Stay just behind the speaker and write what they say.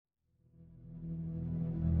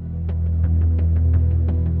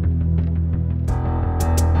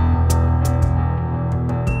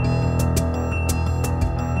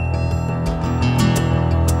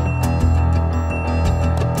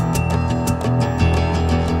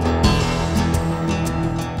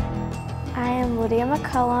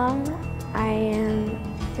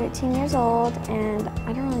13 years old, and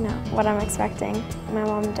I don't really know what I'm expecting. My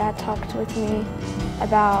mom and dad talked with me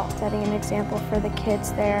about setting an example for the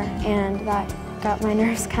kids there, and that got my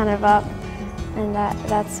nerves kind of up, and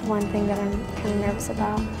that's one thing that I'm kind of nervous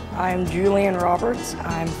about. I'm Adam Roberts.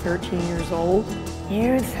 I'm 13 years old.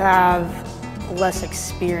 Youth have less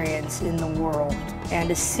experience in the world, and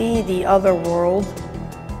to see the other world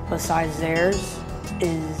besides theirs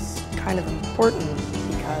is kind of important,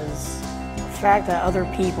 because the fact that other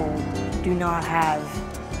people do not have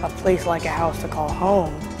a place like a house to call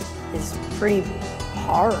home is pretty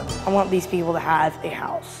hard. I want these people to have a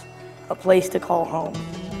house, a place to call home.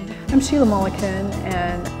 I'm Sheila Mulliken,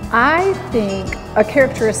 and I think a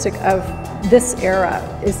characteristic of this era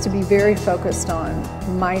is to be very focused on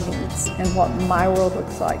my needs and what my world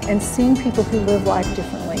looks like, and seeing people who live life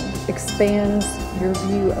differently expands your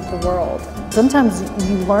view of the world. Sometimes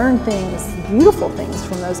you learn things, beautiful things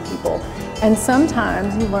from those people, and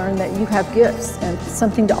sometimes you learn that you have gifts and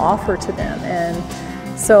something to offer to them.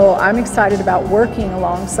 And so I'm excited about working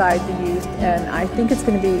alongside the youth, and I think it's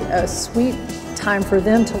going to be a sweet time for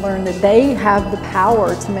them to learn that they have the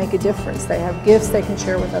power to make a difference. They have gifts they can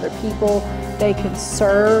share with other people, they can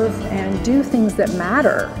serve and do things that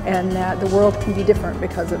matter, and that the world can be different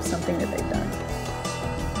because of something that they've done.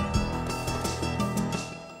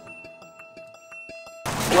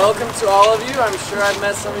 Welcome to all of you. I'm sure I've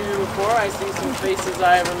met some of you before. I see some faces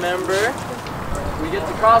I remember. We get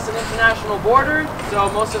to cross an international border, so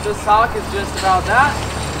most of this talk is just about that.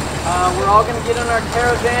 We're all going to get in our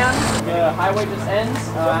caravan. The highway just ends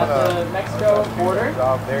at the Mexico border.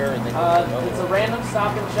 It's a random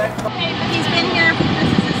stop and check. Okay, but he's been here, this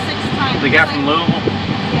is his 6th time. The guy from Louisville?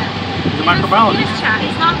 Yeah. He's a microbiologist.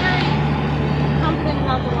 He's not very confident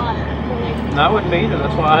about the water. No, I wouldn't be either.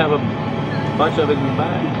 That's why I have a bunch of it in the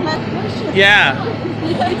bag. Yeah.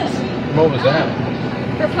 What was that?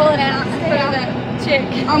 For pulling out in front of that chick.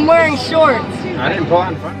 I'm wearing shorts. I didn't pull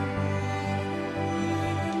out in front.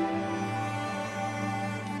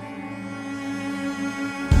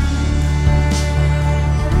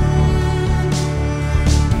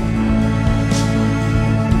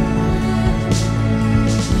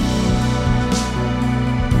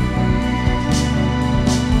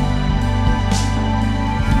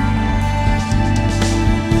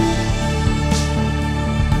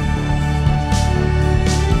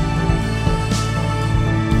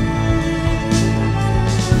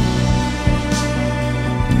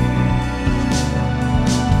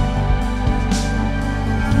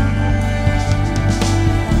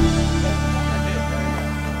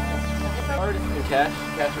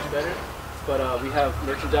 Cash is better, but we have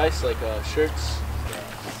merchandise like shirts.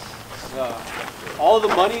 All the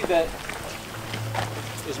money that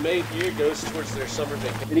is made here goes towards their summer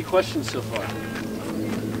vacation. Any questions so far?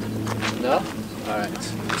 No?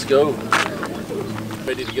 Alright, let's go.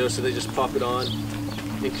 Ready to go, so they just pop it on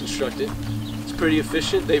and construct it. It's pretty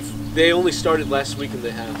efficient. They only started last week and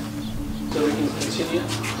they have. So we can continue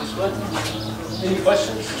this way. Any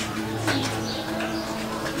questions?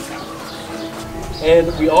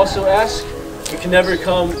 And we also ask, we can never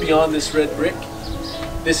come beyond this red brick.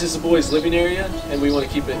 This is the boys' living area, and we want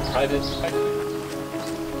to keep it private.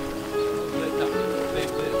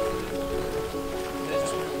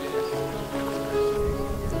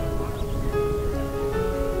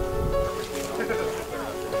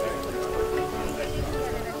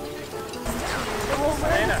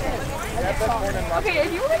 Okay,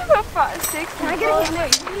 if you want to go 5, 6, can I get a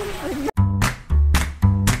hand?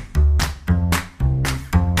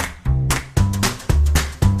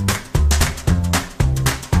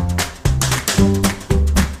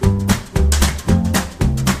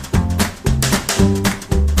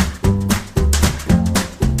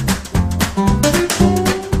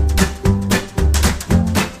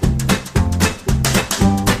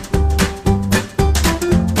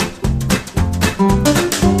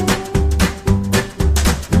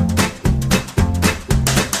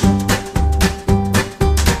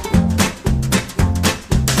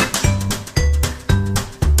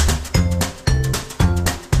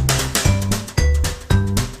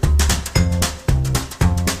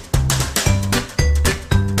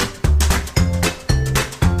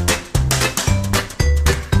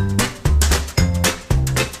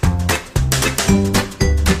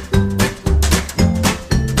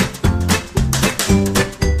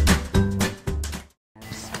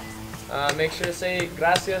 Make sure to say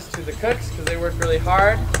gracias to the cooks because they work really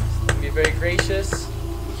hard. Be very gracious.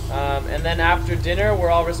 And then after dinner, we're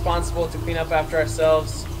all responsible to clean up after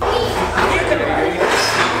ourselves.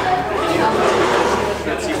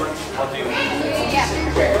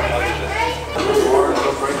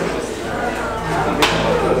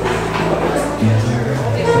 Yeah.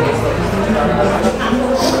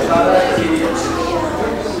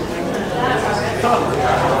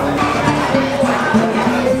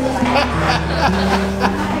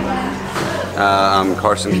 I'm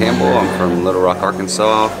Carson Campbell. I'm from Little Rock,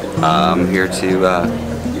 Arkansas. I'm here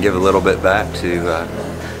to give a little bit back to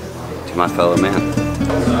my fellow man.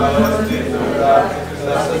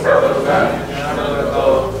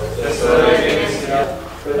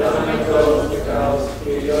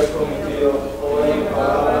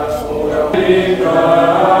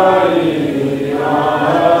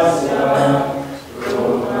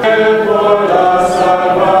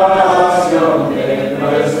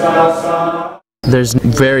 There's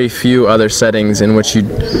very few other settings in which you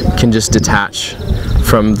can just detach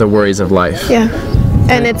from the worries of life. Yeah.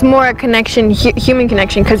 And it's more a connection, human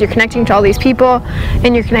connection, because you're connecting to all these people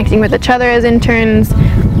and you're connecting with each other as interns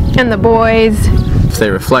and the boys. If they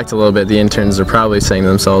reflect a little bit, the interns are probably saying to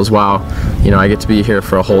themselves, wow, you know, I get to be here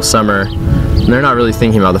for a whole summer. And they're not really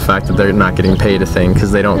thinking about the fact that they're not getting paid a thing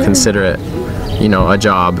because they don't consider it, you know, a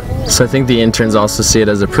job. So I think the interns also see it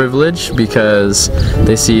as a privilege because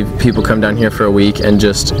they see people come down here for a week and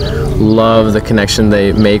just love the connection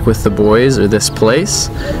they make with the boys or this place,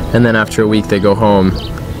 and then after a week they go home.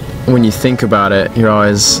 When you think about it, you're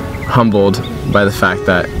always humbled by the fact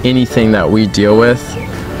that anything that we deal with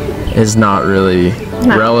is not really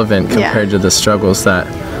relevant compared to the struggles that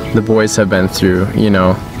the boys have been through, you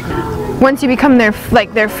know. Once you become their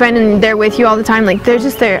friend and they're with you all the time, like there's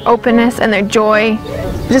just their openness and their joy,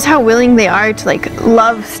 just how willing they are to like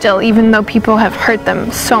love still, even though people have hurt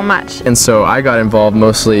them so much. And so I got involved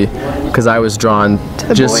mostly because I was drawn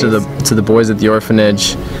to the boys at the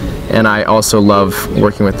orphanage, and I also love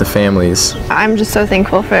working with the families. I'm just so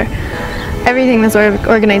thankful for everything this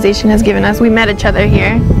organization has given us. We met each other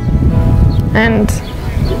here, and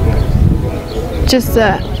just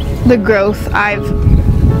the growth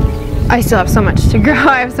I still have so much to grow.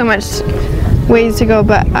 I have so much ways to go,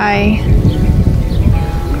 but I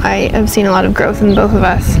have seen a lot of growth in both of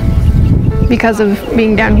us because of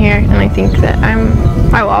being down here, and I think that I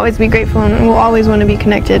will always be grateful and will always want to be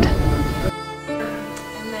connected. And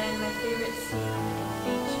then my favorite scene in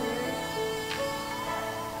nature.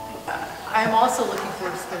 I'm also looking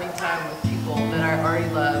forward to spending time with people that I already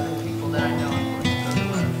love and people that I know I'm going to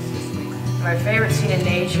love this week. My favorite scene in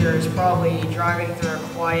nature is probably driving through a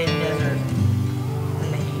quiet desert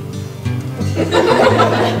in the heat.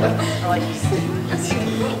 I like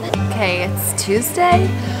Okay, it's Tuesday.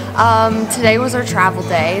 Today was our travel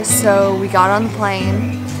day, so we got on the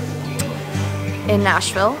plane in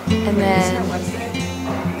Nashville, and then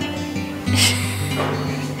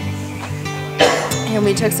and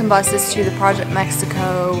we took some buses to the Project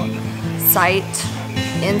Mexico site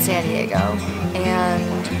in San Diego,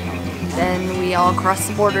 and then we all crossed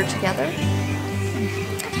the border together.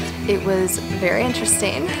 It was very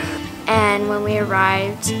interesting. And when we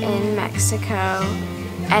arrived in Mexico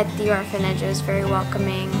at the orphanage, it was very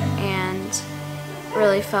welcoming and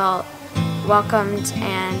really felt welcomed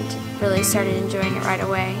and really started enjoying it right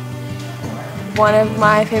away. One of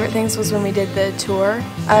my favorite things was when we did the tour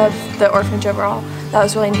of the orphanage overall. That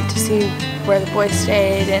was really neat to see where the boys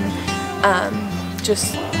stayed and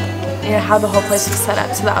just how the whole place was set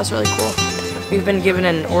up, so that was really cool. We've been given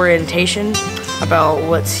an orientation about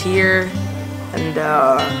what's here and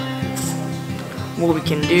what we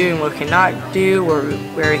can do and what we cannot do, where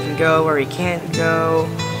we can go, where we can't go.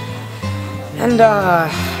 And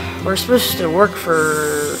we're supposed to work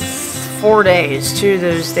for 4 days. 2 of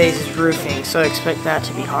those days is roofing, so I expect that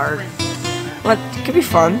to be hard. But it could be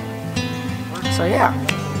fun. So yeah.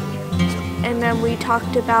 And then we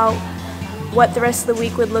talked about what the rest of the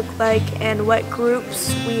week would look like and what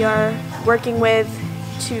groups we are working with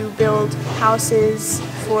to build houses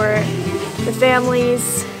for the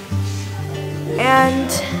families. And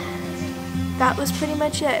that was pretty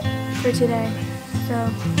much it for today. So,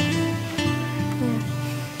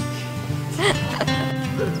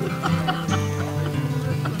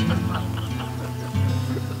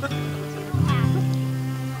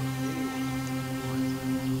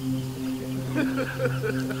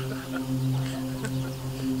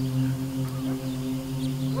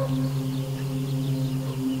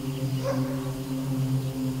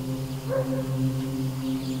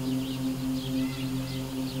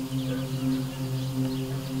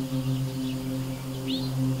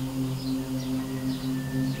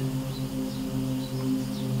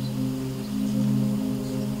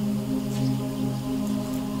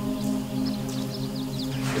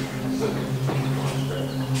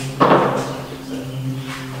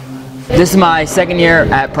 This is my second year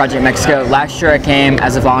at Project Mexico. Last year I came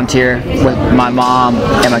as a volunteer with my mom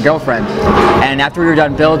and my girlfriend. And after we were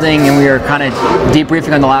done building and we were kind of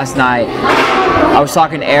debriefing on the last night, I was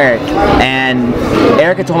talking to Eric, and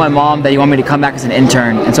Eric had told my mom that he wanted me to come back as an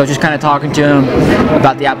intern, and so I was just kind of talking to him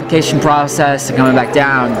about the application process and coming back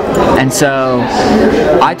down. And so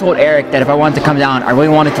I told Eric that if I wanted to come down, I really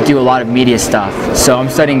wanted to do a lot of media stuff. So I'm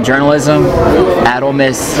studying journalism at Ole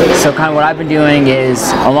Miss. So kind of what I've been doing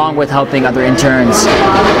is, along with helping other interns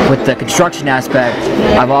with the construction aspect,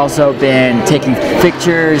 I've also been taking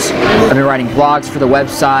pictures, I've been writing blogs for the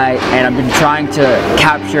website, and I've been trying to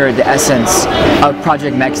capture the essence of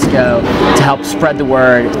Project Mexico to help spread the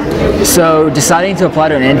word. So deciding to apply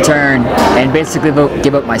to an intern and basically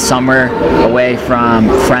give up my summer away from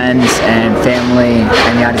friends and family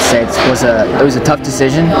in the United States was a tough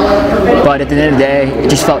decision, but at the end of the day, it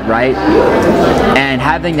just felt right. And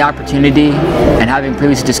having the opportunity, and having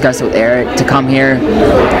previously discussed it with Eric, to come here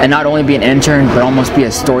and not only be an intern, but almost be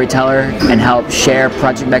a storyteller and help share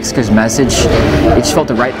Project Mexico's message, it just felt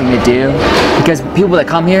the right thing to do. Because people that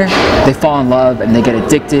come here, they fall in love and they get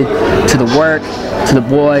addicted to the work, to the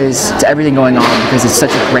boys, to everything going on, because it's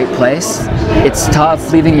such a great place. It's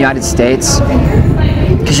tough leaving the United States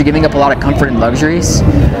because you're giving up a lot of comfort and luxuries,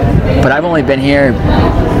 but I've only been here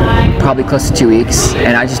probably close to 2 weeks,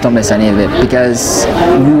 and I just don't miss any of it, because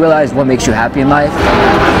you realize what makes you happy in life,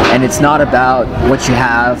 and it's not about what you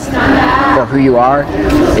have or who you are,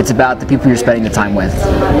 it's about the people you're spending the time with.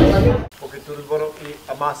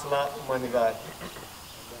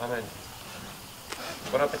 Amen.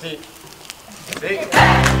 Bon appétit.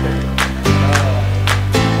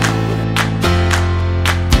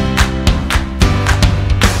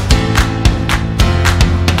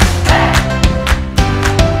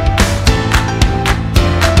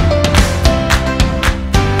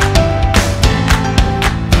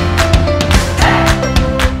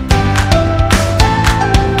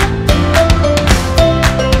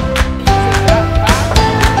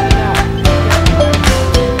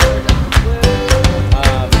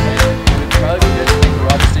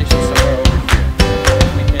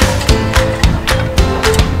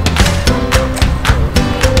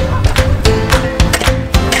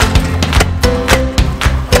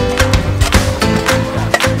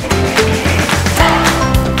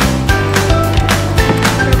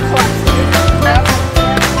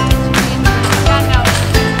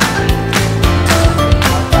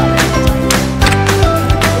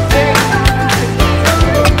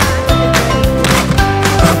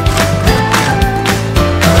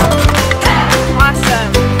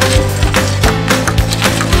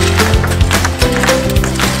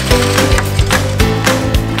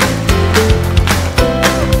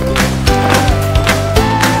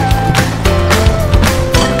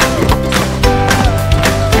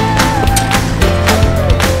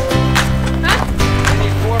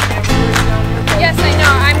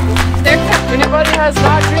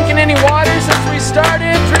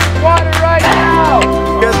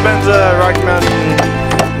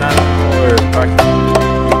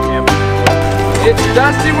 It's a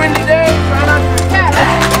dusty, windy day. Try not to forget.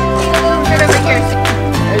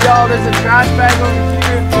 Hey y'all, there's a trash bag over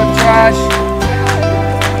here for trash.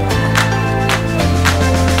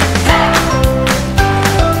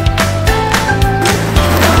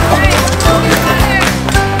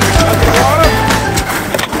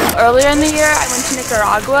 Earlier in the year, I went to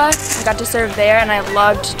Nicaragua and got to serve there, and I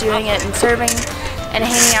loved doing it and serving and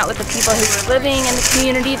hanging out with the people who were living in the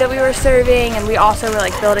community that we were serving, and we also were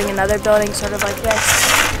like building another building sort of like this.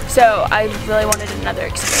 So I really wanted another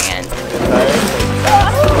experience.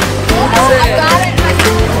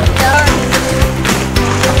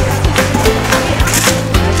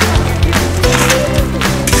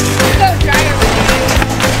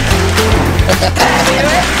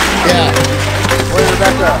 Yeah. Where's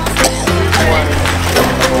Rebecca?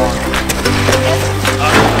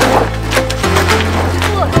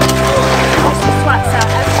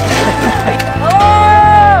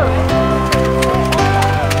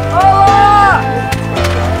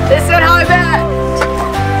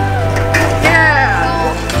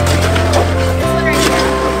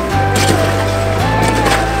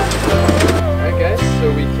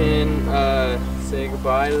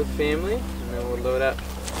 Goodbye to the family, and then we'll load up the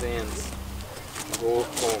vans and go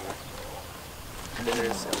home.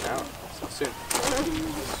 Dinner's out, so soon.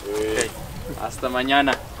 Okay. Hasta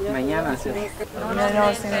mañana. Mañana. Por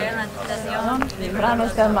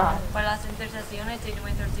las intercesiones de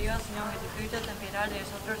nuestro Dios, Señor Jesucristo, ten piedad de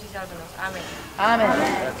nosotros y sálvanos. Amén. Amen.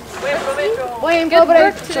 Buen provecho. Buen Good provecho.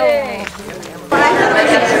 work today.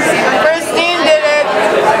 Christine did it.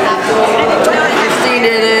 Christine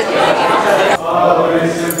did it.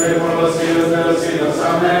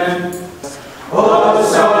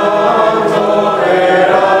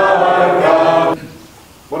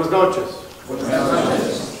 Buenas noches.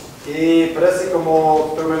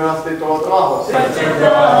 como terminaste todo el trabajo.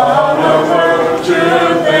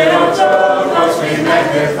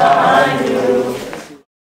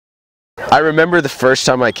 I remember the first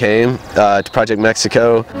time I came to Project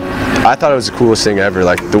Mexico. I thought it was the coolest thing ever.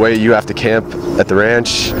 Like the way you have to camp at the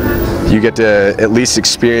ranch, you get to at least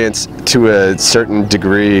experience to a certain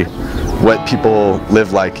degree what people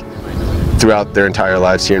live like throughout their entire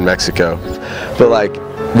lives here in Mexico. But like,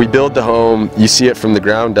 we build the home, you see it from the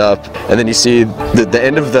ground up, and then you see the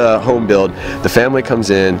end of the home build, the family comes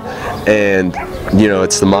in, and you know,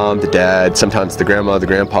 it's the mom, the dad, sometimes the grandma, the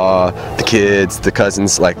grandpa, the kids, the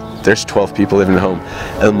cousins, like there's 12 people living at home,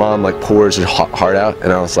 and the mom like pours her heart out,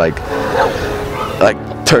 and I was like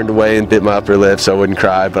turned away and bit my upper lip so I wouldn't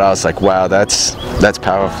cry, but I was like, wow, that's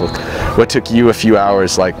powerful. What took you a few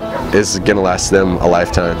hours like is gonna last them a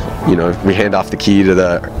lifetime. You know, we hand off the key to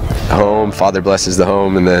the home, Father blesses the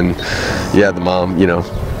home, and then yeah, the mom, you know,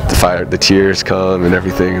 the tears come and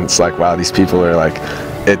everything, and it's like, wow, these people are like,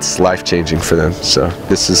 it's life-changing for them. So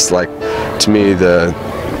this is like, to me, the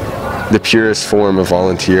purest form of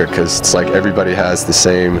volunteer, because it's like everybody has the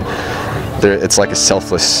same, it's like a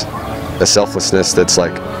selflessness that's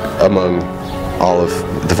like among all of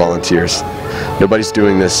the volunteers. Nobody's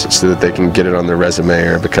doing this so that they can get it on their resume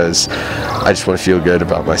or because I just want to feel good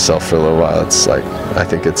about myself for a little while. It's like, I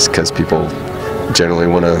think it's because people generally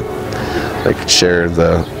want to like share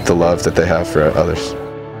the love that they have for others.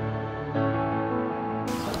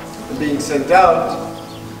 Being sent out,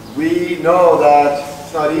 we know that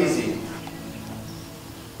it's not easy.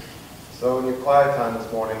 So in your quiet time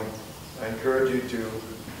this morning, I encourage you to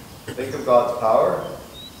think of God's power.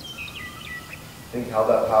 Think how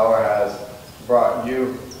that power has brought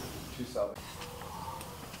you to salvation.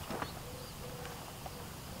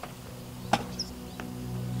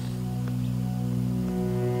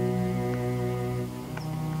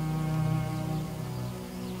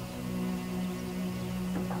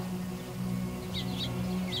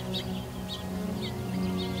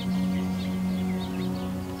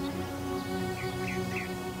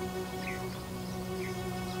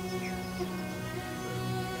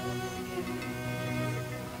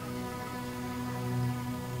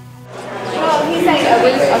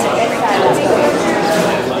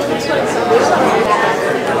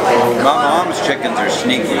 My mom's chickens are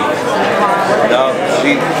sneaky. No,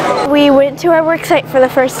 we went to our work site for the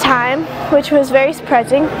first time, which was very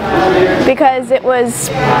surprising because it was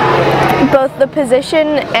both the position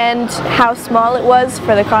and how small it was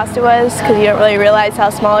for the cost it was, because you don't really realize how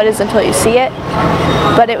small it is until you see it.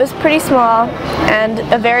 But it was pretty small and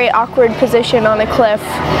a very awkward position on a cliff.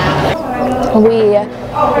 We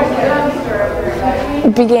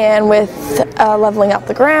began with leveling out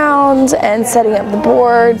the ground and setting up the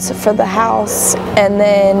boards for the house, and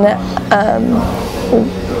then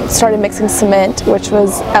started mixing cement, which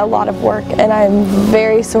was a lot of work, and I'm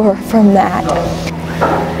very sore from that.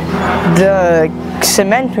 The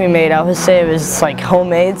cement we made, I would say it was like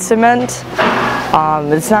homemade cement.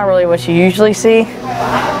 It's not really what you usually see.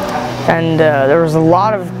 And there was a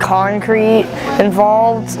lot of concrete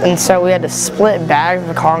involved, and so we had to split bags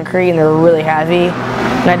of concrete, and they were really heavy.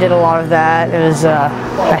 And I did a lot of that. It was,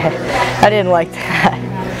 I didn't like that.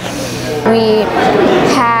 We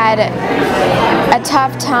had a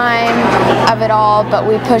tough time of it all, but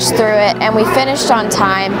we pushed through it and we finished on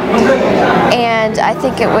time, and I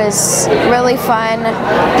think it was really fun.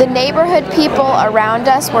 The neighborhood people around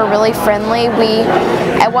us were really friendly.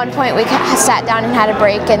 At one point we sat down and had a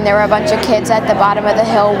break, and there were a bunch of kids at the bottom of the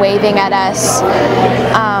hill waving at us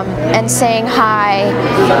and saying hi.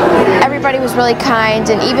 Everybody was really kind,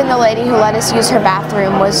 and even the lady who let us use her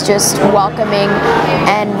bathroom was just welcoming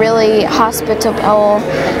and really hospitable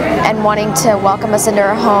and wanting to welcome us into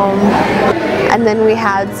her home. And then we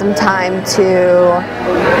had some time to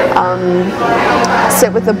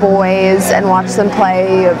sit with the boys and watch them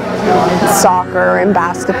play soccer and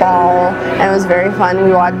basketball, and it was very fun.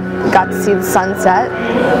 We got to see the sunset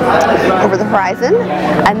over the horizon,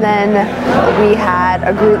 and then we had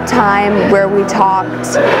a group time where we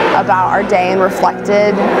talked about our day and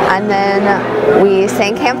reflected, and then we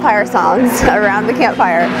sang campfire songs around the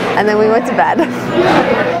campfire, and then we went to bed.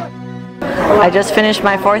 I just finished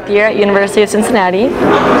my 4th year at University of Cincinnati,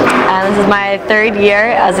 and this is my 3rd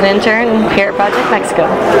year as an intern here at Project Mexico.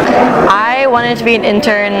 I wanted to be an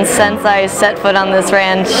intern since I set foot on this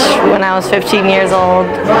ranch when I was 15 years old.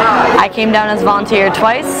 I came down as a volunteer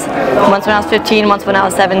twice, once when I was 15, once when I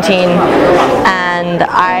was 17, and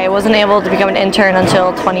I wasn't able to become an intern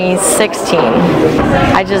until 2016.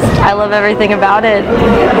 I love everything about it.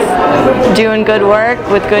 It's doing good work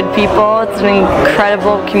with good people. It's an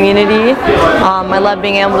incredible community. I love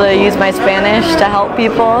being able to use my Spanish to help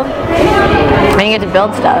people. And you get to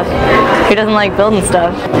build stuff. Who doesn't like building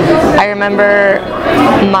stuff? I remember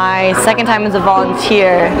my second time as a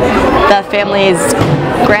volunteer, the family's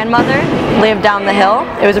grandmother lived down the hill.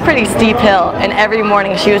 It was a pretty steep hill, and every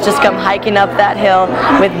morning she would just come hiking up that hill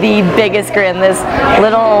with the biggest grin, this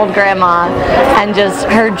little old grandma, and just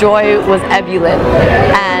her joy was ebullient.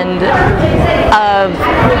 And a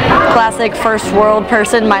classic first world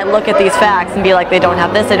person might look at these facts and be like, they don't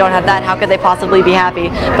have this, they don't have that, how could they possibly be happy?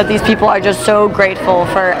 But these people are just so grateful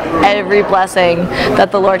for every blessing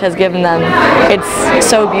that the Lord has given them. It's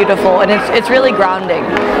so beautiful, and it's really grounding.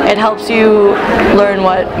 It helps you learn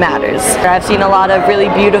what matters. I've seen a lot of really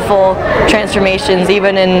beautiful transformations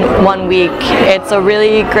even in 1 week. It's a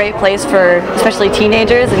really great place for especially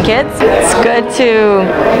teenagers and kids. It's good to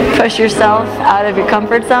push yourself out of your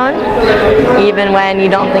comfort zone even when you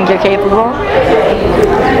don't think you're capable.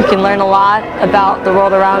 You can learn a lot about the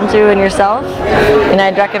world around you and yourself, and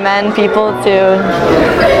I'd recommend people to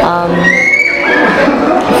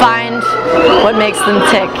find what makes them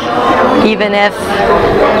tick, even if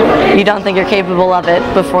you don't think you're capable of it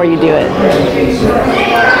before you do it.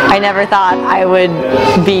 I never thought I would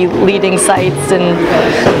be leading sites and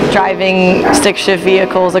driving stick shift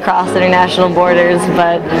vehicles across international borders,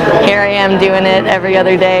 but here I am doing it every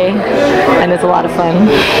other day, and it's a lot of fun.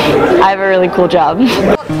 I have a really cool job. 1,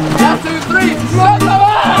 2, 3,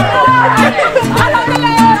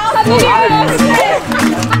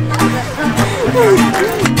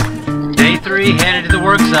 Day 3 headed to the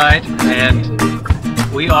work site, and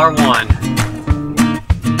we are one.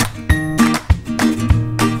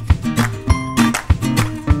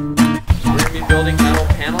 We're going to be building metal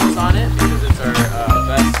panels on it because it's our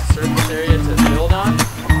best surface area to build on.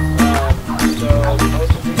 So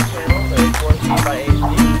most of these panels are 4 feet by 8 feet.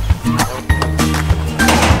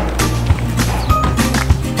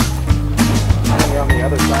 And you're on the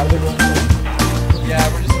other side of it? Yeah,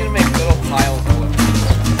 we're just going to make little piles of it.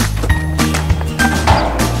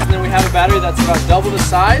 And then we have a battery that's about double the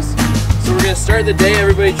size. So we're going to start the day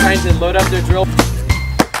everybody trying to load up their drill.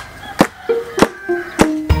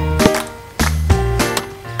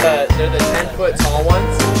 They're the 10-foot tall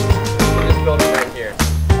ones. We're just building right here.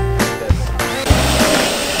 Like this.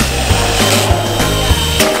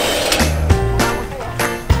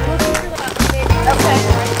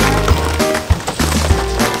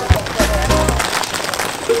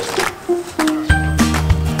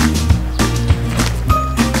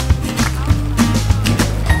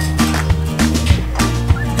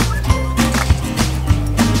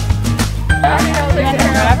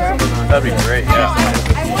 That'd be great, yeah.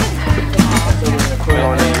 So we're going to put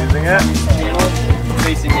on using it.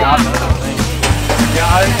 Facing the opposite.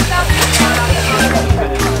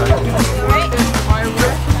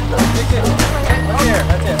 Here,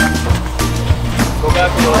 that's it. Go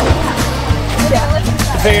back a little.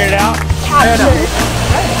 Yeah. Figure it out? Yeah, no.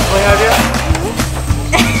 Any idea?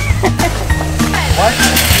 What?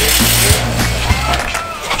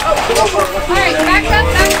 Alright, back up,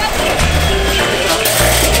 back up.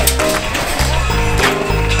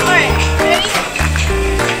 Alright, ready?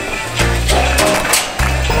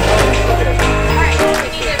 Alright, we need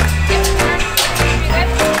to get the arm, do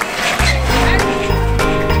this.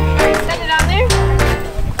 Alright, set it on there.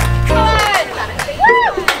 Come on! Woo!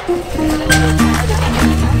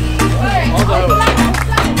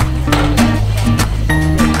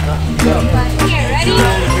 Alright, here, ready?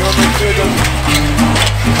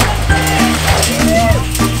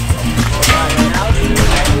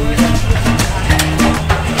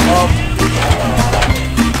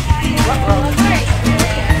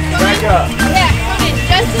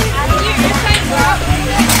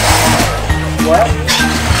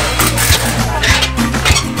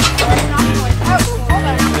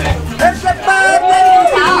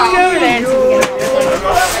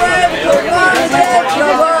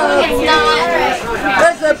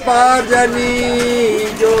 Par de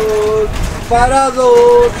anillos para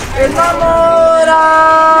dos enamorados.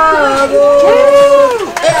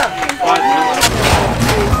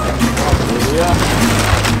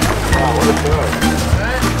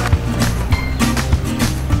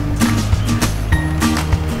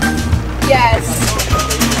 Yes.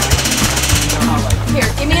 Here,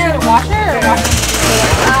 give me a washer or washer?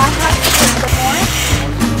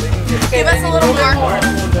 Give us a little more.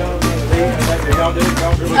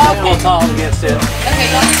 Okay. Tall against it. Okay,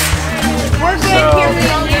 we're good here.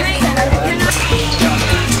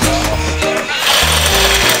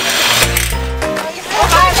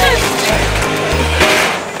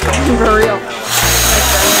 For real.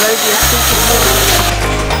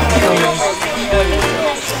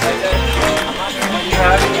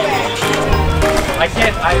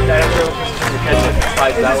 can't. I have to go to catch it.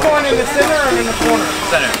 Is this going in the center or in the corner?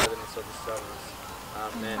 Center.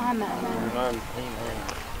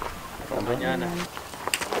 Amen.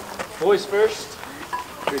 Boys first.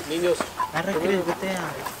 Niños.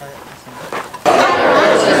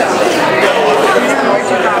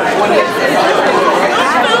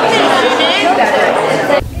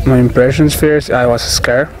 My impressions first, I was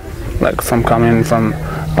scared, like from coming from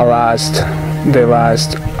the last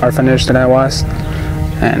orphanage that I was,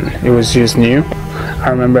 and it was just new. I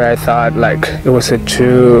remember I thought like it was a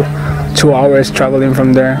two hours traveling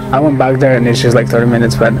from there. I went back there and it's just like 30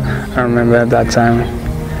 minutes, but I remember at that time.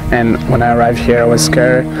 And when I arrived here, I was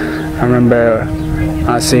scared. I remember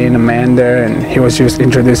seeing a man there, and he was just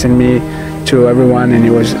introducing me to everyone, and it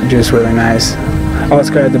was just really nice. I was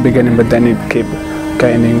scared at the beginning, but then it kept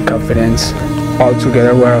gaining confidence. All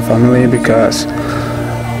together we're a family because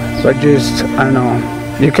we're just, I don't know,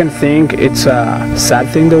 you can think it's a sad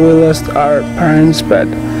thing that we lost our parents, but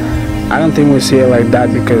I don't think we see it like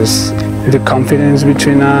that because the confidence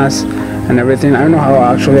between us and everything. I don't know how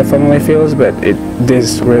actually a family feels, but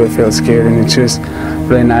this really feels good, and it's just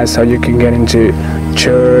really nice how you can get into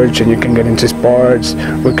church and you can get into sports.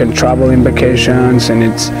 We can travel in vacations, and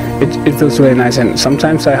it feels really nice. And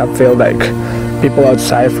sometimes I have feel like people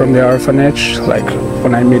outside from the orphanage, like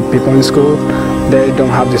when I meet people in school, they don't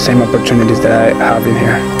have the same opportunities that I have in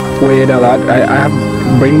here. We eat a lot. I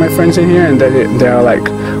bring my friends in here, and they are like,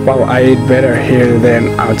 wow, I eat better here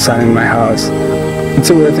than outside in my house. It's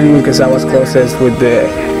a weird thing because I was closest with the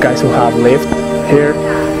guys who have lived here,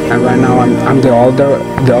 and right now I'm the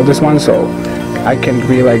oldest one, so I can't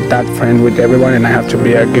be like that friend with everyone, and I have to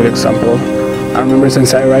be a good example. I remember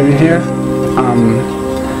since I arrived in here,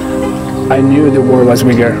 I knew the world was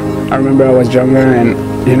bigger. I remember I was younger, and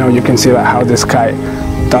you know, you can see like how the sky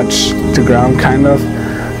touched the ground kind of,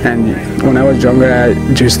 and when I was younger I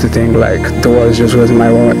used to think like the world just was my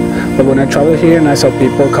world. But when I traveled here and I saw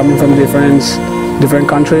people coming from different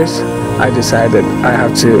countries, I decided I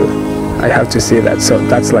have to see that. So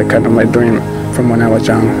that's like kind of my dream from when I was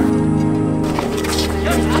young.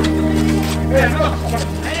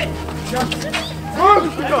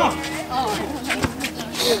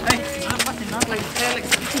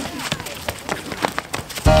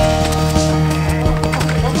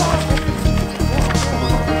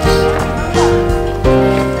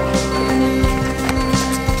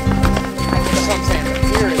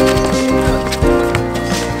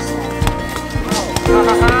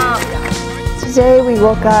 Today we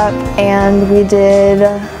woke up and we did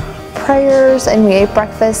prayers and we ate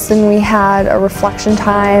breakfast and we had a reflection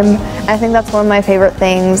time. I think that's one of my favorite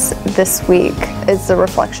things this week is the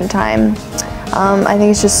reflection time. I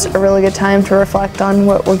think it's just a really good time to reflect on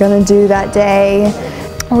what we're going to do that day.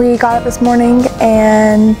 We got up this morning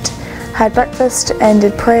and had breakfast and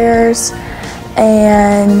did prayers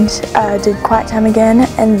and did quiet time again,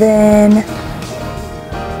 and then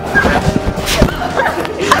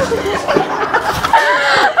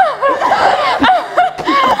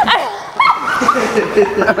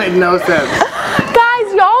That made no sense.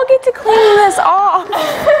 Guys, y'all get to clean this off.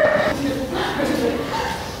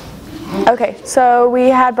 Okay, so we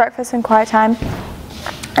had breakfast and quiet time,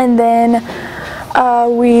 and then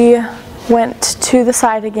we went to the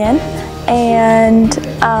site again and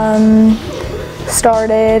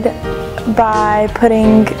started by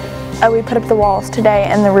we put up the walls today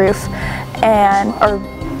and the roof, or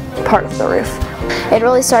part of the roof. It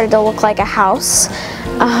really started to look like a house.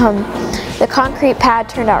 The concrete pad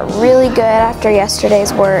turned out really good after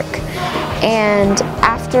yesterday's work, and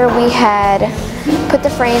after we had put the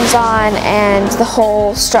frames on and the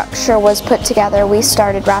whole structure was put together, we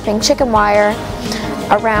started wrapping chicken wire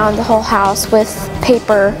around the whole house with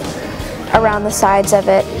paper around the sides of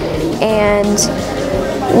it, and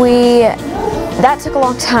that took a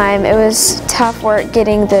long time. It was tough work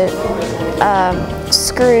getting the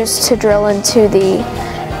screws to drill into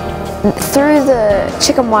through the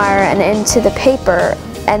chicken wire and into the paper,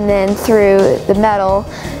 and then through the metal.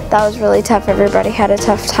 That was really tough. Everybody had a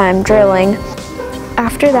tough time drilling.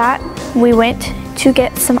 After that, we went to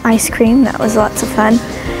get some ice cream. That was lots of fun.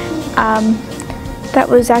 That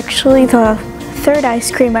was actually the third ice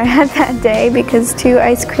cream I had that day because 2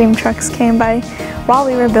 ice cream trucks came by while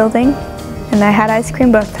we were building, and I had ice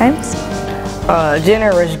cream both times.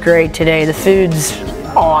 Dinner was great today. The food's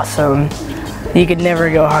awesome. You could never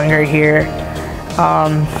go hungry here.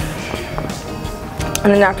 And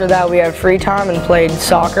then after that we had free time and played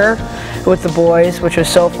soccer with the boys, which was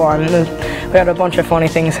so fun. We had a bunch of funny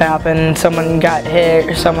things happen. Someone got hit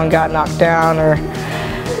or someone got knocked down, or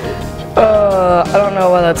I don't know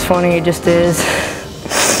why that's funny, it just is.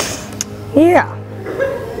 Yeah.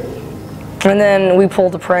 And then we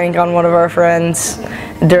pulled a prank on one of our friends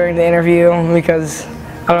during the interview because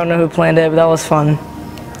I don't know who planned it, but that was fun.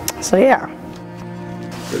 So yeah.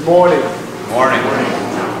 Good morning. Morning.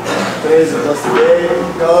 Today is a blessed day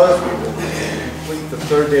because we complete the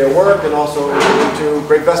third day of work and also into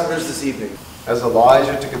Great Vespers this evening. As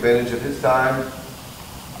Elijah took advantage of his time,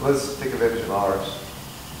 let's take advantage of ours.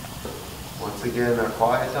 Once again, our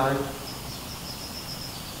quiet time.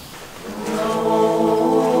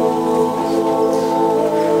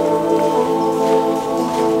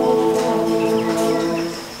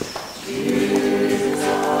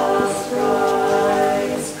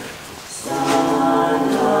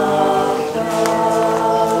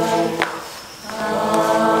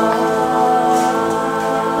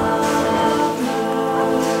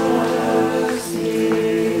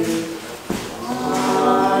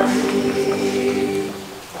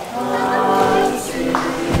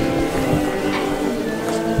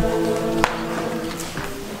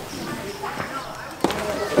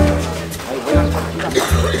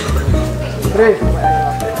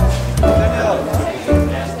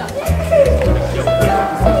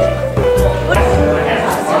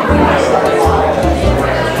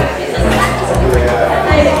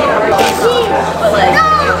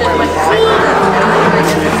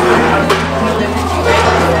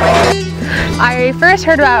 I first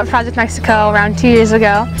heard about Project Mexico around 2 years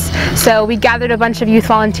ago. So we gathered a bunch of youth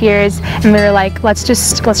volunteers and we were like, let's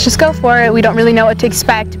just go for it. We don't really know what to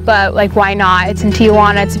expect, but like, why not? It's in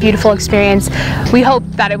Tijuana, it's a beautiful experience. We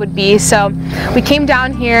hoped that it would be. So we came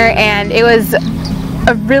down here and it was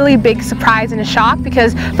a really big surprise and a shock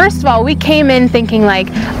because first of all, we came in thinking like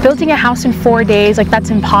building a house in 4 days, like that's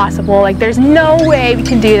impossible. Like there's no way we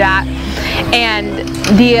can do that. And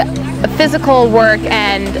the physical work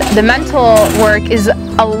and the mental work is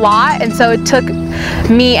a lot, and so it took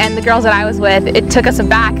me and the girls that I was with, it took us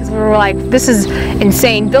aback because we were like, this is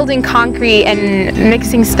insane. Building concrete and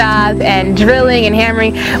mixing stuff and drilling and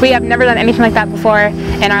hammering. We have never done anything like that before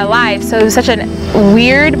in our lives, so it was such a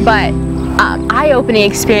weird but eye-opening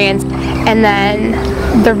experience. And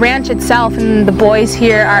then the ranch itself and the boys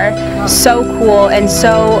here are so cool and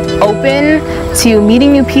so open to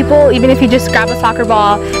meeting new people. Even if you just grab a soccer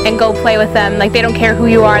ball and go play with them, like they don't care who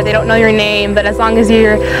you are, they don't know your name, but as long as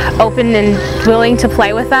you're open and willing to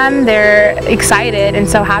play with them, they're excited and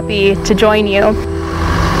so happy to join you.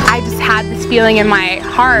 I just had this feeling in my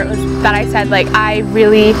heart that I said, like, I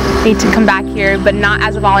really need to come back here, but not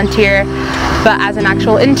as a volunteer, but as an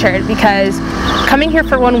actual intern, because coming here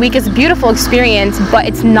for 1 week is a beautiful experience, but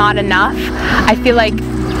it's not enough. I feel like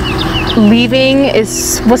leaving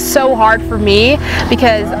was so hard for me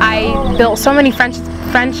because I built so many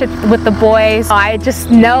friendships with the boys. I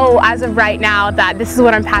just know as of right now that this is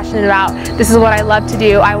what I'm passionate about. This is what I love to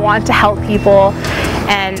do. I want to help people,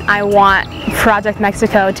 and I want Project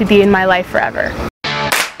Mexico to be in my life forever.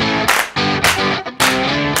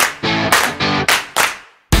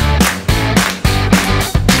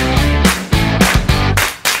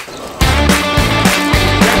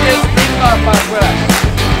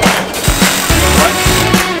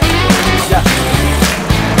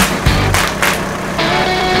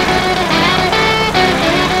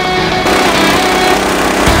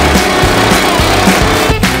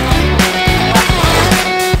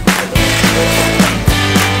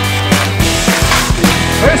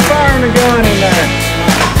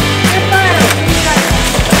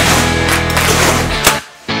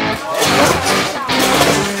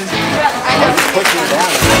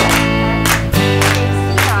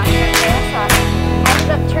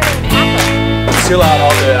 Too loud,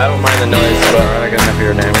 I'll do it. I don't mind the noise, but I got enough of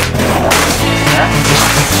your name.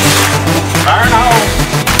 Fire in the hole.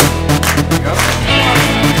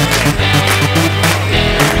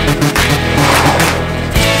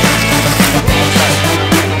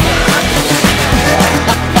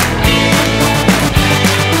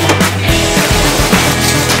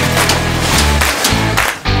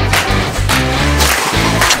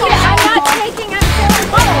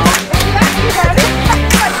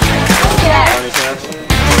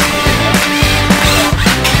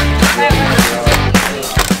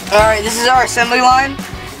 Alright, this is our assembly line.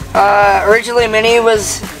 Originally Minnie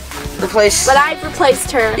was replaced. But I've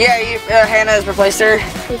replaced her. Yeah, Hannah has replaced her.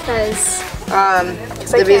 Because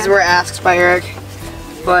the bees were asked by Eric.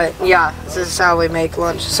 But yeah, this is how we make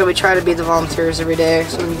lunch. So we try to be the volunteers every day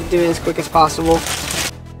so we can do it as quick as possible.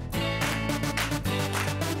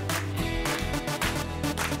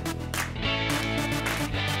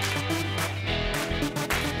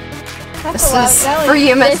 This is for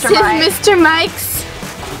you, Mr. Mike. This is Mr. Mike's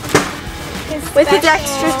with his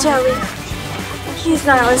extra jelly. He's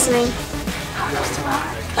not listening.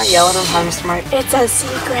 Don't yell at him, hi, Mr. Mike. It's a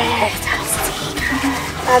secret.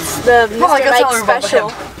 That's the Mr. Mike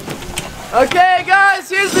special. Okay, guys,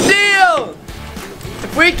 here's the deal.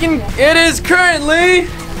 If we can, it is currently,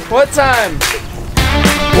 what time?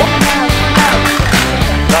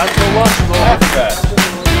 Not so much of that.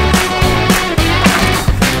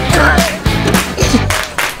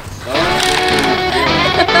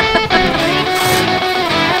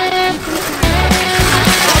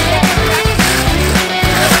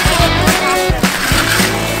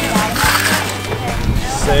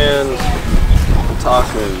 Sand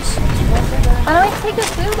tacos. Why don't we take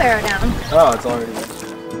this wheelbarrow down? Oh, it's already there.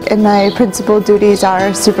 And my principal duties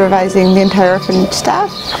are supervising the entire orphanage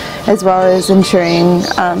staff, as well as ensuring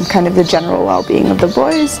kind of the general well-being of the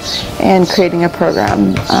boys and creating a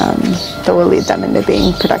program that will lead them into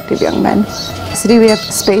being productive young men. Today we have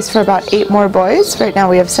space for about 8 more boys. Right now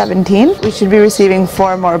we have 17. We should be receiving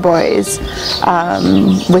 4 more boys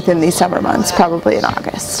within these summer months, probably in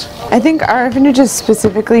August. I think our orphanage is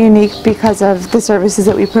specifically unique because of the services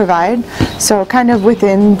that we provide. So kind of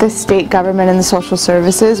within the state government and the social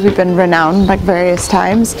services, we've been renowned like various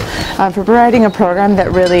times for providing a program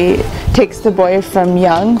that really takes the boy from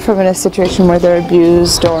young, from in a situation where they're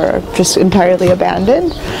abused or just entirely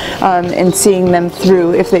abandoned, and seeing them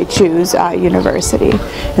through, if they choose, university.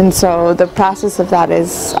 And so the process of that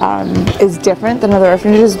is different than other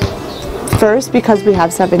orphanages. First, because we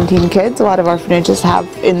have 17 kids, a lot of orphanages have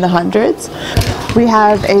in the hundreds. We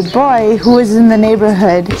have a boy who was in the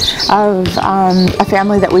neighborhood of a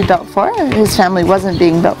family that we built for. His family wasn't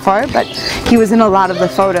being built for, but he was in a lot of the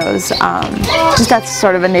photos. Just that's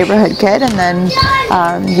sort of a neighborhood kid, and then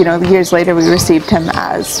you know, years later we received him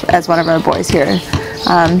as one of our boys here.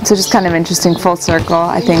 So just kind of interesting, full circle.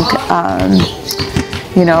 I think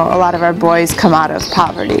you know, a lot of our boys come out of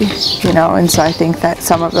poverty, you know, and so I think that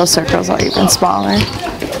some of those circles are even smaller.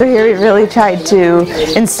 So here we really tried to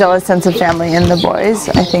instill a sense of family in the boys.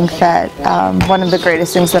 I think that one of the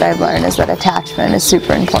greatest things that I've learned is that attachment is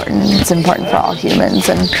super important. It's important for all humans,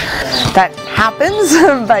 and that happens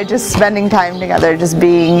by just spending time together, just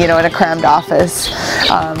being, you know, in a crammed office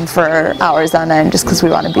for hours on end just because we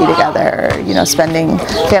want to be together, or, you know, spending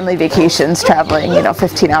family vacations, traveling, you know,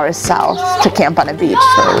 15 hours south to camp on a beach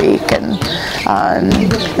for a week, and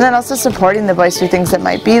then also supporting the boys through things that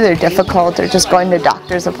might be either difficult or just going to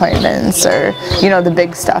doctor's appointments, or, you know, the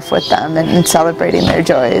big stuff with them, and celebrating their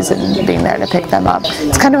joys and being there to pick them up.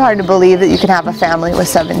 It's kind of hard to believe that you can have a family with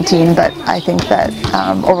 17, but I think that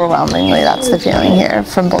overwhelmingly that's the feeling here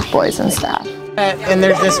from both boys and staff. And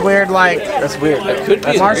there's this weird, like, that's weird. That could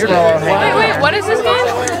be marshmallow. Wait, what is this game?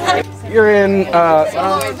 You're in,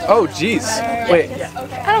 oh geez, wait.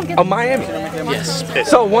 I don't get Oh, Miami. Yes.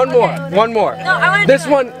 So one more. No, I went This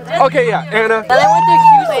one, okay, yeah, Anna.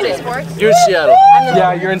 I went to Sports. You're in Seattle.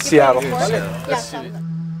 Yeah, you're in Seattle.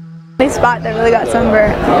 Spot that really got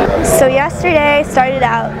sunburned. So yesterday started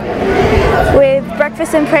out with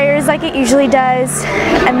breakfast and prayers like it usually does,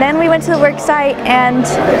 and then we went to the work site, and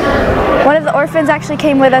one of the orphans actually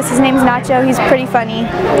came with us. His name's Nacho. He's pretty funny,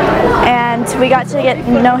 and we got to get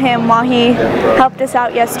to know him while he helped us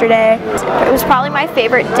out yesterday. It was probably my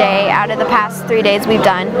favorite day out of the past 3 days we've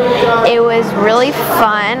done. It was really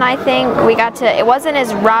fun. I think we got to, it wasn't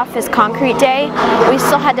as rough as concrete day. We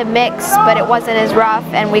still had to mix, but it wasn't as rough,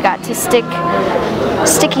 and we got to stick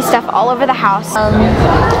sticky stuff all over the house.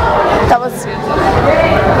 That was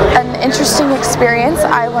an interesting experience.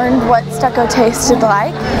 I learned what stucco tasted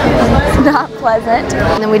like. Not pleasant.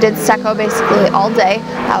 And then we did stucco basically all day.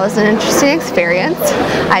 That was an interesting experience.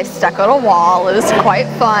 I stuccoed a wall. It was quite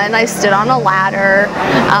fun. I stood on a ladder.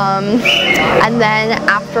 And then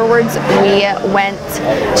afterwards we went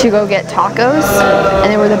to go get tacos, and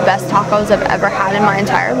they were the best tacos I've ever had in my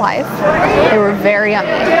entire life. They were very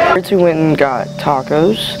yummy. We went and got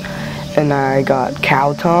tacos, and I got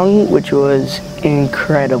cow tongue, which was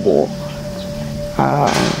incredible.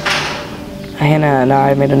 Hannah and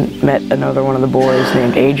I met another one of the boys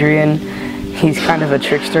named Adrian. He's kind of a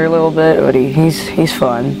trickster a little bit, but he's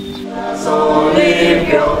fun.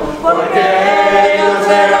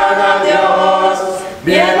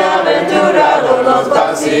 Bienaventurados los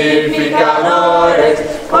pacificadores,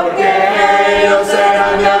 porque ellos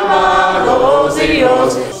serán llamados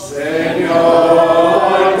hijos.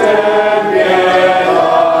 Señor, ten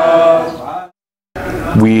piedad.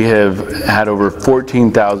 We have had over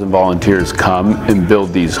 14,000 volunteers come and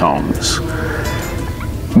build these homes.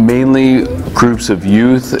 Mainly groups of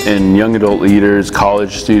youth and young adult leaders,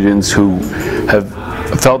 college students who have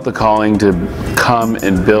felt the calling to come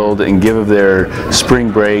and build and give of their spring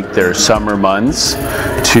break, their summer months,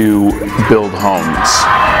 to build homes.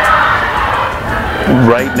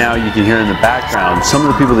 Right now you can hear in the background some of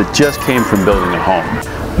the people that just came from building a home.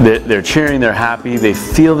 They're cheering, they're happy, they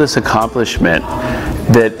feel this accomplishment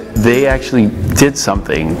that they actually did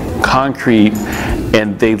something concrete,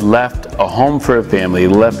 and they left a home for a family,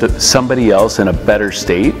 left somebody else in a better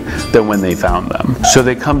state than when they found them. So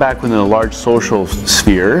they come back within a large social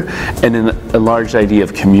sphere and in a large idea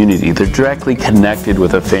of community. They're directly connected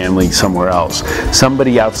with a family somewhere else,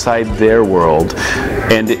 somebody outside their world,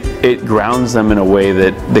 and it grounds them in a way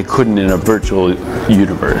that they couldn't in a virtual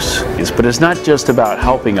universe. But it's not just about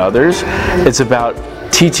helping others, it's about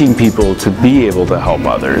teaching people to be able to help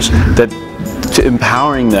others, to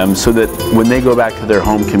empowering them so that when they go back to their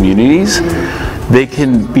home communities, they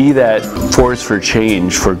can be that force for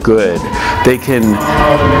change, for good. They can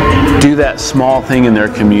do that small thing in their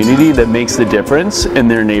community that makes the difference in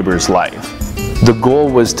their neighbor's life. The goal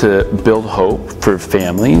was to build hope for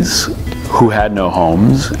families who had no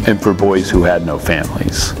homes and for boys who had no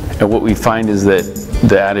families. And what we find is that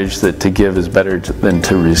the adage that to give is better than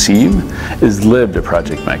to receive is lived at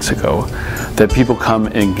Project Mexico. That people come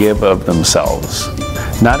and give of themselves,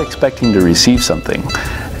 not expecting to receive something.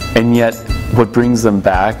 And yet what brings them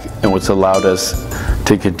back and what's allowed us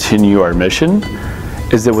to continue our mission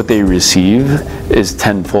is that what they receive is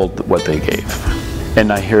tenfold what they gave.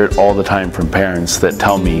 And I hear it all the time from parents that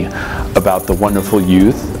tell me about the wonderful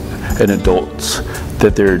youth and adults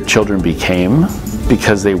that their children became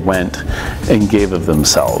because they went and gave of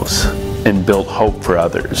themselves and built hope for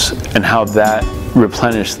others, and how that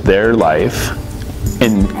replenished their life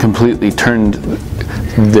and completely turned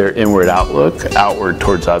their inward outlook outward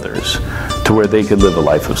towards others to where they could live a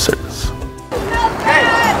life of service.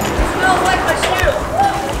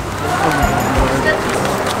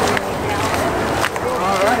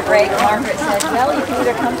 Greg, Margaret said, well, you can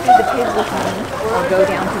either come through the pig with me or go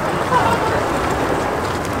down to the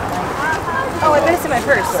Oh, I bet it's in my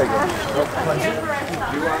purse.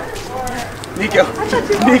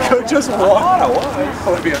 Nico just walked.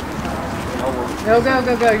 Go, go,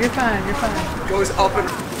 go, go. You're fine. You're fine. Goes up and...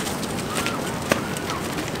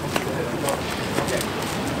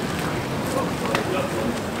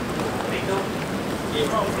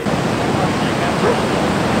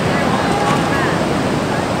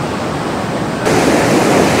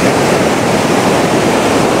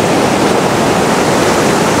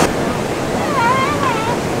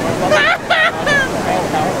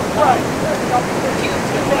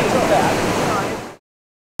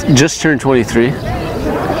 Just turned 23.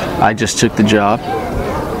 I just took the job.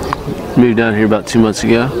 Moved down here about 2 months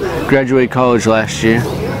ago. Graduated college last year.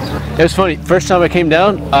 It was funny. First time I came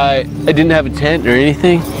down, I didn't have a tent or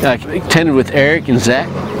anything. I tented with Eric and Zach,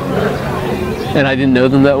 and I didn't know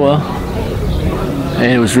them that well.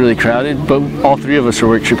 And it was really crowded, but all three of us are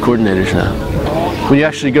work trip coordinators now. When you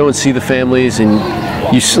actually go and see the families and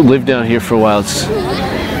you live down here for a while,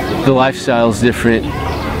 the lifestyle's different,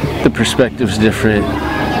 the perspective's different.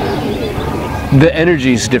 The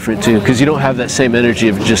energy is different too, because you don't have that same energy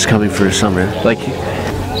of just coming for a summer. Like,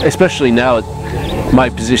 especially now, my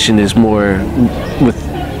position is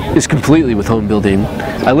completely with home building.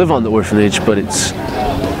 I live on the orphanage, but it's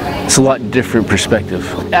a lot different perspective.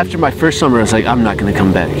 After my first summer, I was like, I'm not going to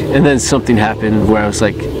come back. And then something happened where I was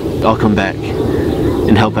like, I'll come back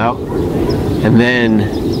and help out. And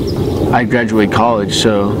then I graduated college,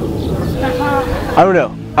 so I don't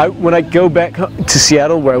know. When I go back to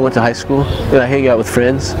Seattle, where I went to high school, and I hang out with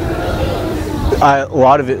friends, a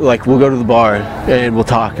lot of it, like, we'll go to the bar and we'll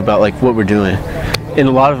talk about like what we're doing, and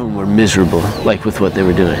a lot of them were miserable, like with what they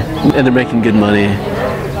were doing, and they're making good money,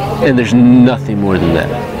 and there's nothing more than that.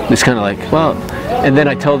 It's kind of like, well, and then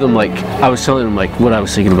I told them, like, I was telling them like what I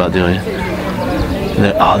was thinking about doing, and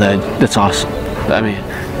that's awesome. I mean,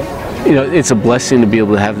 you know, it's a blessing to be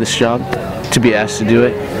able to have this job, to be asked to do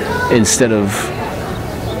it instead of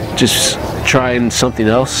just trying something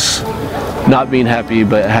else, not being happy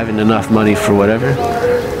but having enough money for whatever.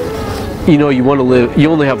 You know, you want to live,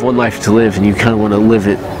 you only have one life to live, and you kind of want to live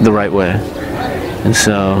it the right way. And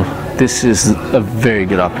so this is a very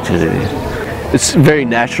good opportunity. It's very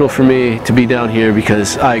natural for me to be down here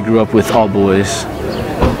because I grew up with all boys,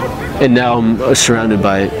 and now I'm surrounded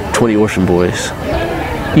by 20 orphan boys.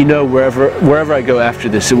 You know, wherever I go after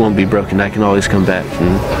this, it won't be broken. I can always come back,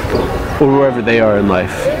 or wherever they are in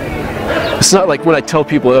life. It's not like when I tell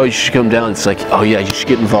people, oh, you should come down, it's like, oh yeah, you should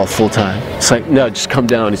get involved full time. It's like, no, just come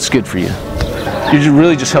down, it's good for you. You're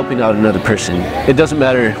really just helping out another person. It doesn't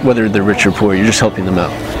matter whether they're rich or poor, you're just helping them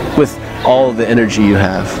out with all the energy you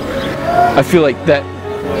have. I feel like that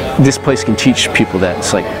this place can teach people that.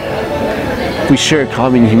 It's like, we share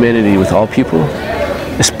common humanity with all people,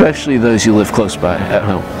 especially those you live close by at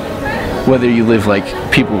home. Whether you live like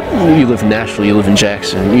people, you live in Nashville, you live in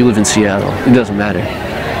Jackson, you live in Seattle, it doesn't matter.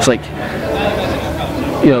 It's like,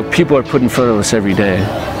 you know, people are put in front of us every day.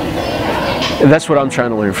 And that's what I'm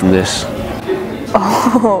trying to learn from this.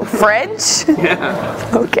 Oh, French? Yeah.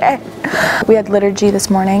 Okay. We had liturgy this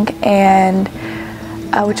morning, and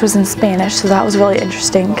which was in Spanish, so that was really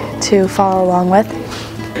interesting to follow along with.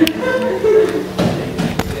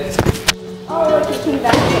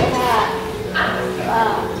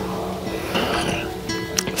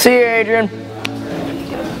 See you, Adrian.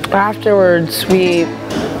 Afterwards, we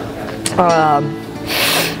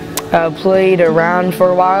played around for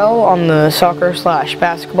a while on the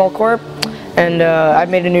soccer/basketball court, and I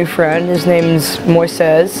made a new friend. His name's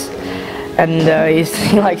Moises, and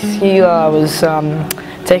he was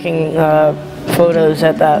taking photos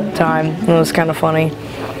at that time. It was kind of funny.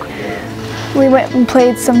 We went and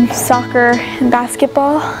played some soccer and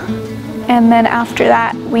basketball, and then after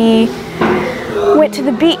that we went to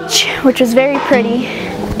the beach, which was very pretty,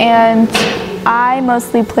 and I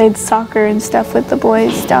mostly played soccer and stuff with the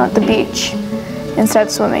boys down at the beach instead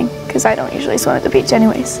of swimming, because I don't usually swim at the beach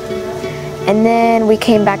anyways. And then we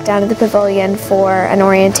came back down to the pavilion for an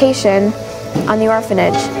orientation on the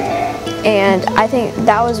orphanage. And I think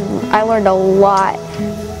I learned a lot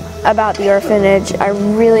about the orphanage. I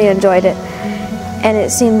really enjoyed it. And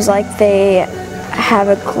it seems like they have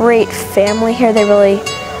a great family here. They really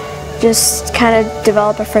just kind of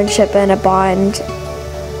develop a friendship and a bond.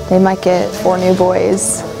 They might get 4 new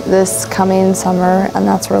boys this coming summer, and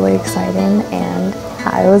that's really exciting. And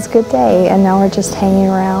it was a good day, and now we're just hanging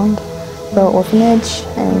around the orphanage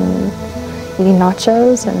and eating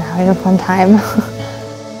nachos and having a fun time.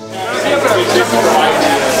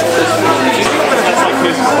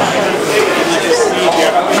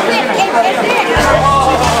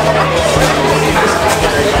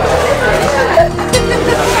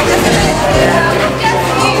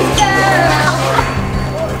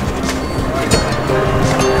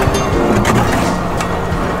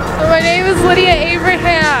 My name is Lydia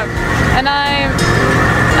Abraham, and I'm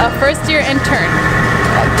a first-year intern.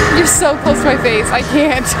 You're so close to my face, I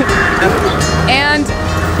can't. And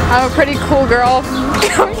I'm a pretty cool girl.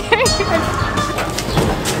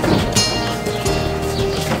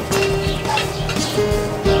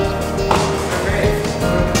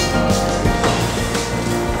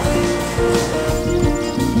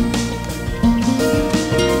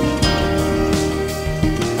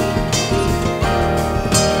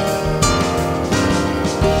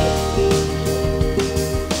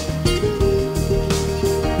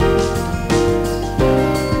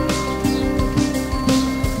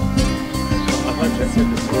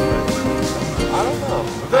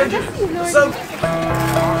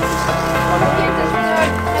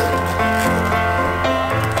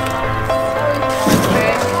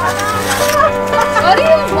 What are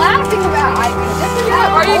you laughing about?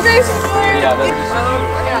 Are you guys scared? Yeah,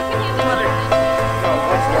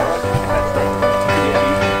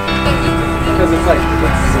 because it's like,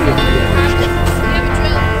 let's see it.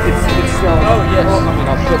 It's smelling. Oh, yes. Well, I mean,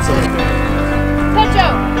 I'll put some in there. Techo!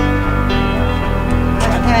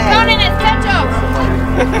 Conan, it's Techo!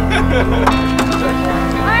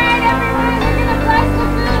 Alright, everyone, we're gonna bless the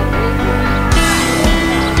food.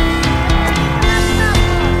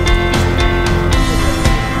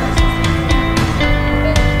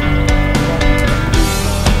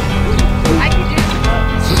 I can do it.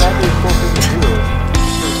 So that'd be a cool thing to do.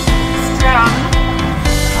 Strong.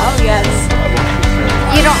 Oh, yes.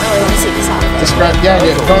 You don't really want to see this outfit. Describe, yeah,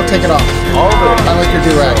 don't take it off. I like your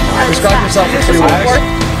do-rag. Describe yourself in 3 words.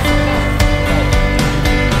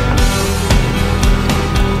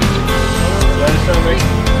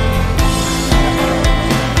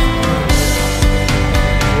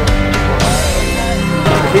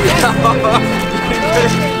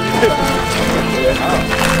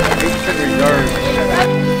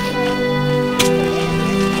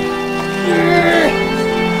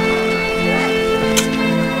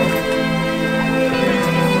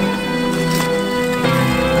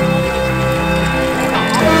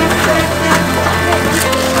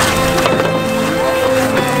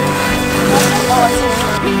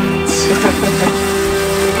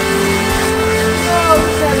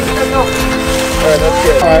 Alright, that's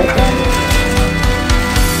good. Alright.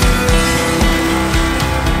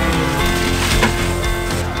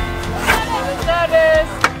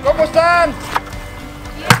 ¿Cómo están?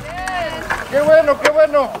 Qué bueno, qué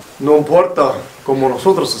bueno. No importa cómo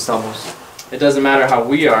nosotros estamos, It doesn't matter how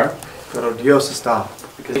we are, pero Dios está.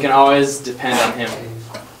 because we can always depend on Him.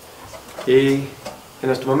 Y en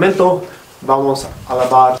este momento vamos a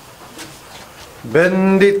alabar.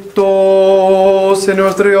 Bendito sea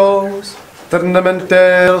nuestro Dios,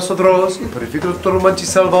 eternamente nosotros, y purifica tu mancha y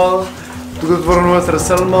salva, tu por nuestras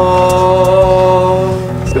almas.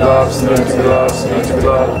 Jubilar, Señor, jubilar, Señor,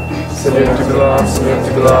 jubilar, Señor, jubilar, Señor,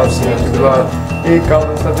 jubilar, Señor, jubilar, y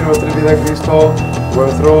cada instante de nuestra vida en Cristo,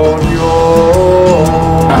 vuestro Dios.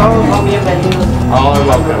 Todos bienvenidos. All are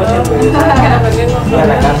welcome.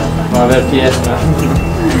 Va a haber fiesta.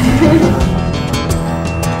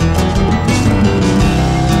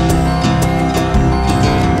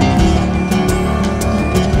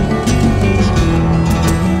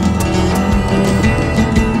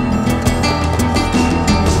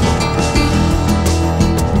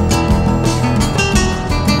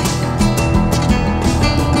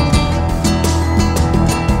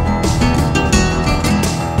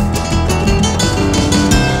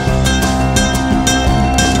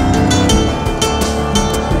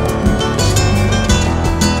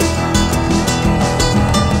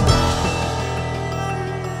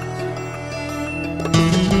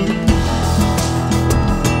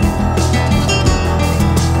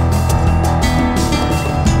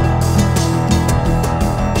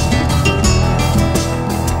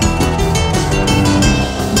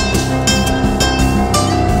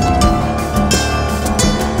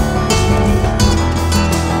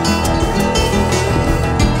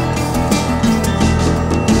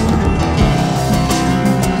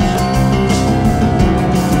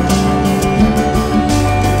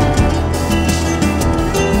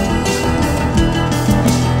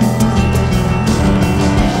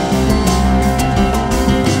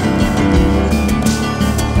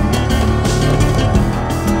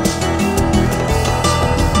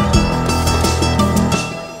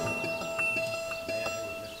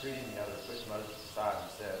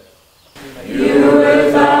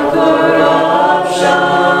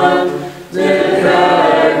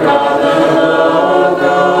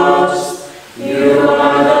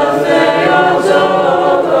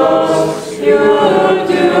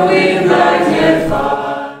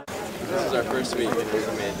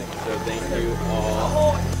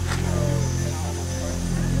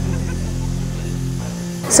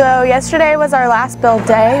 So yesterday was our last build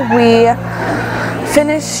day.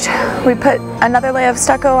 We put another layer of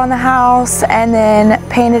stucco on the house and then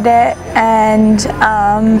painted it and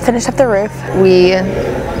finished up the roof. We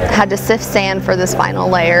had to sift sand for this final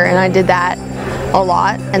layer, and I did that a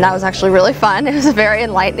lot, and that was actually really fun. It was very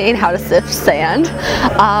enlightening how to sift sand.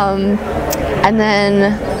 And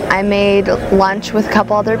then I made lunch with a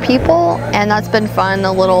couple other people, and that's been fun.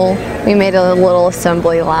 We made a little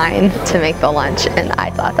assembly line to make the lunch, and I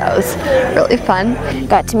thought that was really fun.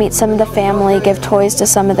 Got to meet some of the family, give toys to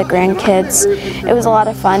some of the grandkids. It was a lot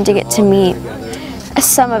of fun to get to meet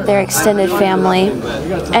some of their extended family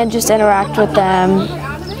and just interact with them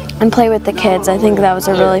and play with the kids. I think that was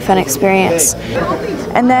a really fun experience.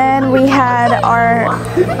 And then we had our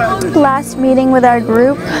last meeting with our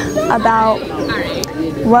group about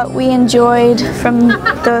what we enjoyed from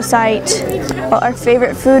the site, what our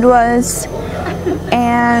favorite food was,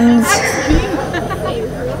 and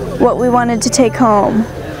what we wanted to take home,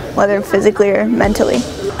 whether physically or mentally.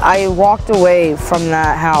 I walked away from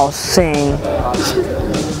that house saying,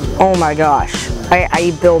 oh my gosh,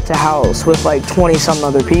 I built a house with like 20-some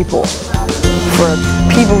other people for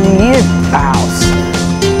people who needed a house.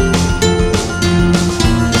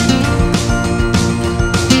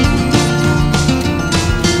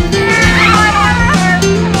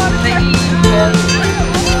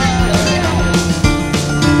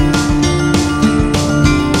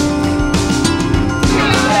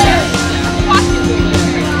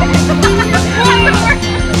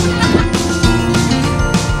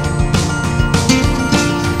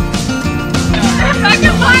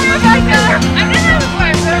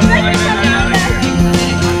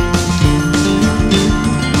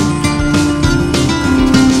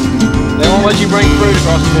 Let you bring fruit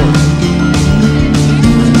across the border.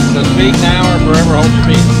 So speak now or forever hold your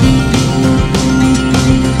peace.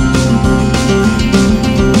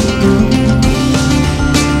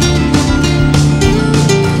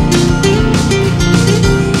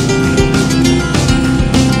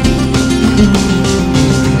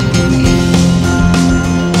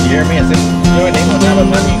 You hear me? I said, you and him will have a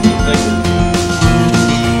money.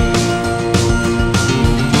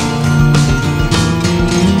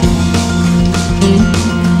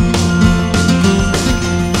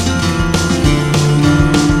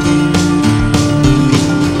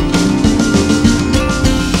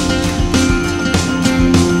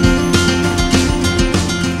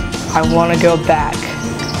 I want to go back.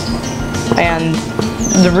 And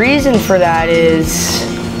the reason for that is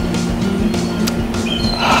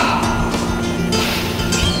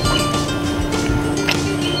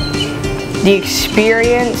The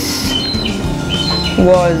experience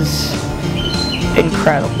was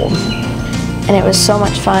incredible. And it was so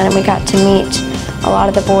much fun, and we got to meet a lot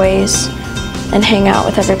of the boys and hang out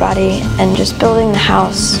with everybody, and just building the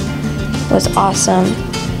house was awesome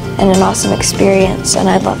and an awesome experience, and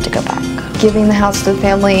I'd love to go back. Giving the house to the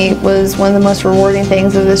family was one of the most rewarding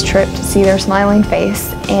things of this trip, to see their smiling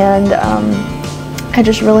face, and I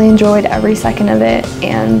just really enjoyed every second of it,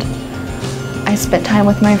 and I spent time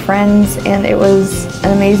with my friends, and it was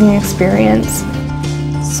an amazing experience.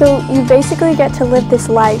 So you basically get to live this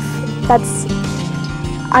life that's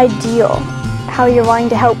ideal, how you're wanting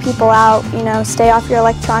to help people out, you know, stay off your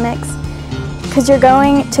electronics, because you're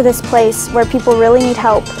going to this place where people really need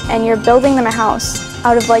help, and you're building them a house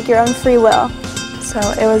out of like your own free will. So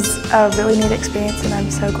it was a really neat experience, and I'm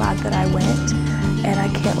so glad that I went, and I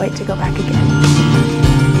can't wait to go back again.